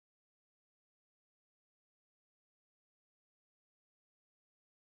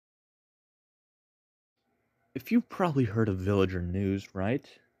If you've probably heard of Villager News, right?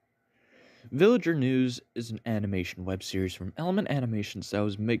 Villager News is an animation web series from Element Animations that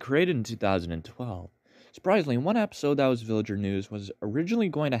was created in 2012. Surprisingly, one episode that was Villager News was originally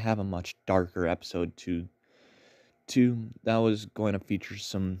going to have a much darker episode two that was going to feature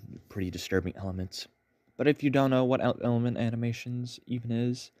some pretty disturbing elements. But if you don't know what Element Animations even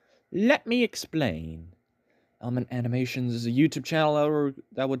is, let me explain. Element Animations is a YouTube channel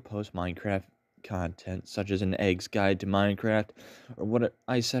that would post Minecraft content, such as an Egg's Guide to Minecraft, or what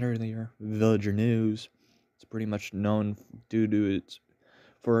I said earlier, Villager News. It's pretty much known due to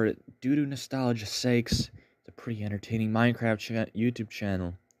nostalgia's sakes. It's a pretty entertaining Minecraft YouTube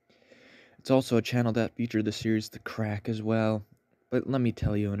channel. It's also a channel that featured the series The Crack as well. But let me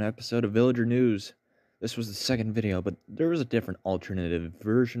tell you, an episode of Villager News. This was the second video, but there was a different alternative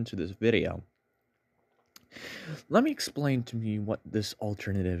version to this video. Let me explain to me what this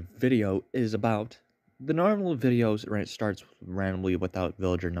alternative video is about. The normal videos starts randomly without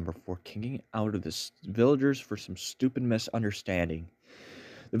villager number 4 kicking out of the villagers for some stupid misunderstanding.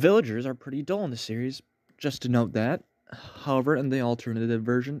 The villagers are pretty dull in the series, just to note that. However, in the alternative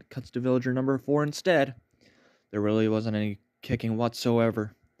version, it cuts to villager number 4 instead. There really wasn't any kicking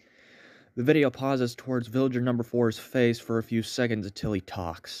whatsoever. The video pauses towards villager number 4's face for a few seconds until he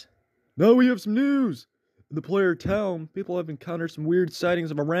talks. Now we have some news! In the player town, people have encountered some weird sightings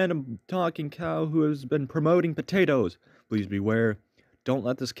of a random talking cow who has been promoting potatoes. Please beware. Don't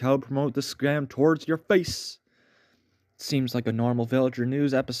let this cow promote this scam towards your face. It seems like a normal Villager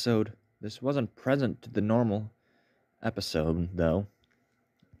News episode. This wasn't present to the normal episode, though.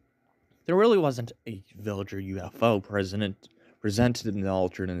 There really wasn't a Villager UFO presented in the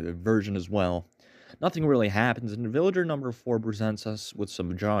alternative version as well. Nothing really happens, and Villager number 4 presents us with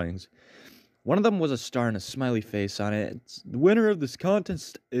some drawings. One of them was a star and a smiley face on it. The winner of this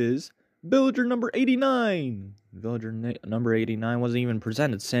contest is Villager number 89. Villager number 89 wasn't even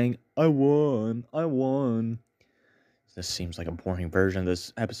presented, saying, I won. This seems like a boring version of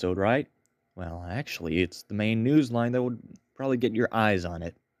this episode, right? Well, actually, it's the main news line that would probably get your eyes on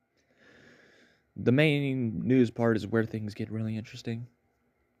it. The main news part is where things get really interesting.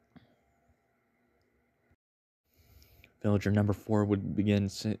 Villager number 4 would begin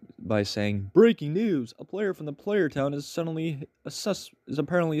by saying, Breaking news! A player from the player town is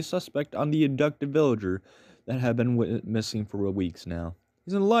apparently a suspect on the abducted villager that had been missing for weeks now.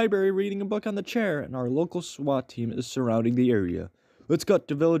 He's in the library reading a book on the chair, and our local SWAT team is surrounding the area. Let's cut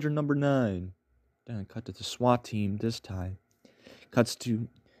to villager number 9. Then cut to the SWAT team this time. In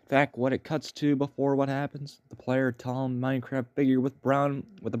fact, what it cuts to before what happens, the player, a tall Minecraft figure with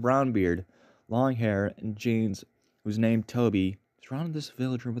a brown beard, long hair, and jeans, who's named Toby, surrounded this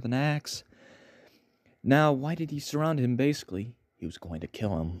villager with an axe. Now, why did he surround him? Basically, he was going to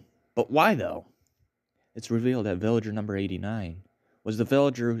kill him. But why, though? It's revealed that villager number 89 was the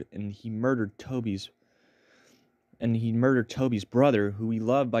villager, and he murdered Toby's brother, who he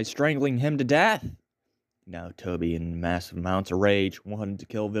loved, by strangling him to death. Now Toby, in massive amounts of rage, wanted to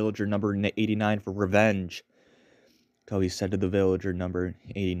kill villager number 89 for revenge. Toby said to the villager number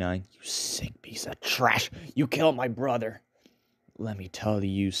 89, You sick piece of trash! You killed my brother! Let me tell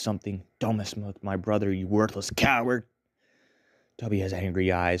you something. Don't mess with my brother, you worthless coward! Toby has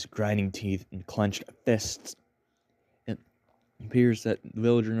angry eyes, grinding teeth, and clenched fists. It appears that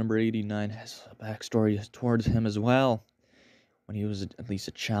villager number 89 has a backstory towards him as well. When he was at least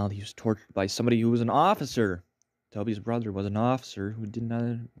a child, he was tortured by somebody who was an officer. Toby's brother was an officer who did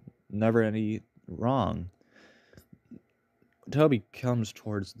never any wrong. Toby comes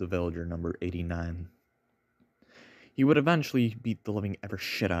towards the villager number 89. He would eventually beat the living ever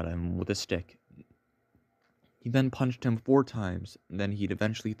shit out of him with a stick. He then punched him 4 times, and then he'd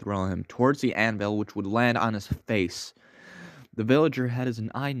eventually throw him towards the anvil, which would land on his face. The villager had his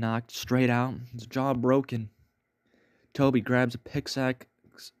eye knocked straight out, his jaw broken. Toby grabs a pickaxe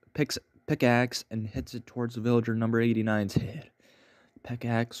and hits it towards the villager number 89's head. The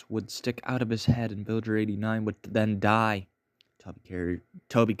pickaxe would stick out of his head, and villager 89 would then die.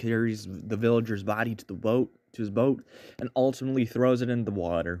 Toby carries the villager's body to his boat, and ultimately throws it in the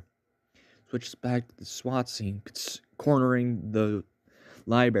water. Switches back to the SWAT scene, cornering the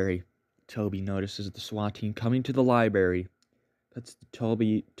library. Toby notices the SWAT team coming to the library. That's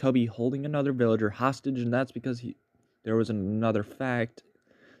Toby holding another villager hostage, and that's because there was another fact.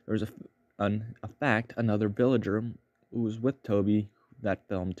 There was another villager who was with Toby that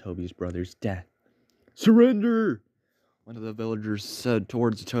filmed Toby's brother's death. Surrender! One of the villagers said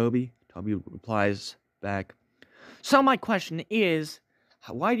towards Toby. Toby replies back, So my question is,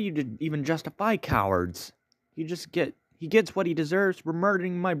 why do you even justify cowards? You just get He gets what he deserves for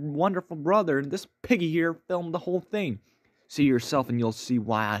murdering my wonderful brother, and this piggy here filmed the whole thing. See yourself and you'll see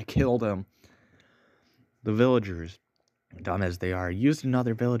why I killed him. The villagers, dumb as they are, used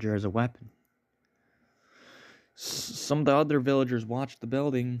another villager as a weapon. Some of the other villagers watched the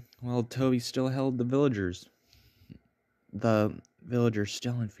building while Toby still held the villagers. The villagers,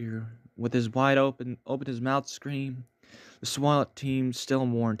 still in fear, with his wide opened his mouth, screamed. The SWAT team still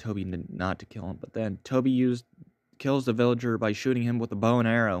warned Toby not to kill him, but then Toby kills the villager by shooting him with a bow and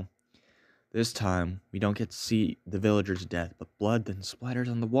arrow. This time, we don't get to see the villager's death, but blood then splatters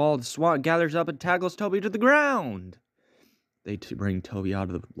on the wall. The SWAT gathers up and tackles Toby to the ground. They bring Toby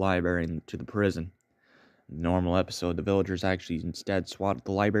out of the library and to the prison. In the normal episode, the villagers actually instead swatted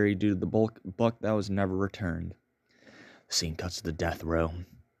the library due to the book that was never returned. The scene cuts to the death row.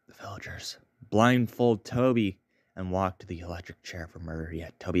 The villagers blindfold Toby and walk to the electric chair for murder.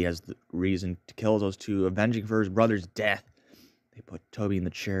 Yet Toby has the reason to kill those two, avenging for his brother's death. They put Toby in the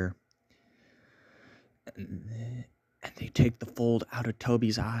chair, and they take the fold out of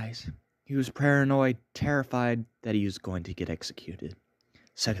Toby's eyes. He was paranoid, terrified that he was going to get executed.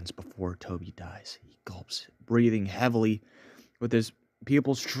 Seconds before Toby dies, he gulps, breathing heavily, with his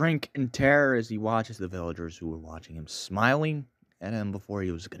pupils shrink in terror as he watches the villagers who were watching him smiling at him before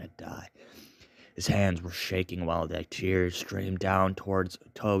he was going to die. His hands were shaking while the tears streamed down towards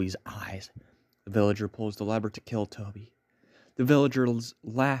Toby's eyes. The villager pulls the lever to kill Toby. The villagers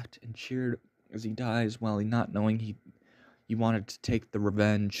laughed and cheered as he dies, while not knowing he wanted to take the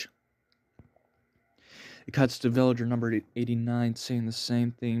revenge. It cuts to villager number 89 saying the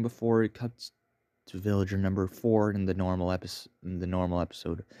same thing before it cuts to villager number 4 in the normal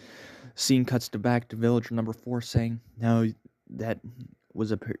episode. Scene cuts back to villager number 4 saying, "No, that was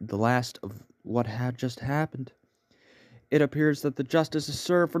the last of what had just happened. It appears that the justice is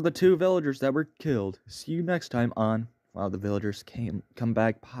served for the 2 villagers that were killed. See you next time on." While the villagers come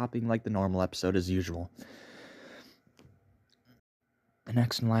back popping like the normal episode as usual. The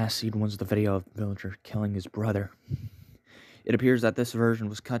next and last scene was the video of the villager killing his brother. It appears that this version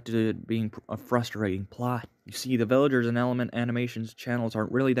was cut to it being a frustrating plot. You see, the villagers and Element Animations channels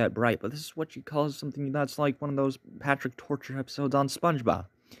aren't really that bright, but this is what you call something that's like one of those Patrick torture episodes on SpongeBob.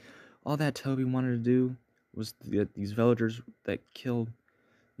 All that Toby wanted to do was that these villagers that killed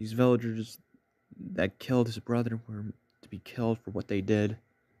his brother were to be killed for what they did.